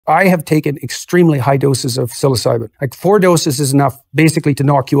I have taken extremely high doses of psilocybin. Like 4 doses is enough basically to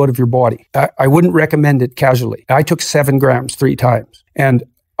knock you out of your body. I wouldn't recommend it casually. I took 7 grams 3 times, and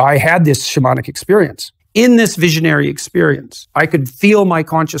I had this shamanic experience. In this visionary experience, I could feel my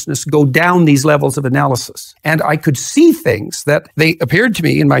consciousness go down these levels of analysis, and I could see things that they appeared to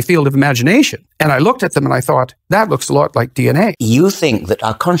me in my field of imagination. And I looked at them and I thought, that looks a lot like DNA. You think that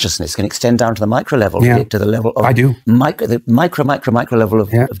our consciousness can extend down to the micro level, to the level of... I do. The micro level of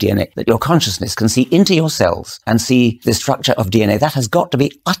DNA, that your consciousness can see into your cells and see the structure of DNA. That has got to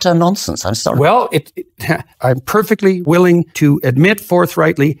be utter nonsense. I'm sorry. Well, I'm perfectly willing to admit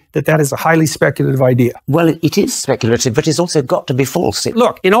forthrightly that is a highly speculative idea. Well, it is speculative, but it's also got to be false.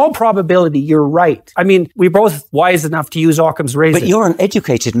 Look, in all probability, you're right. I mean, we're both wise enough to use Occam's razor. But you're an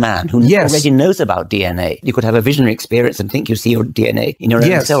educated man who already knows about DNA. You could have a visionary experience and think you see your DNA in your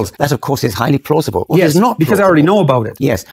own cells. That, of course, is highly plausible. Yes, not because plausible. I already know about it. Yes,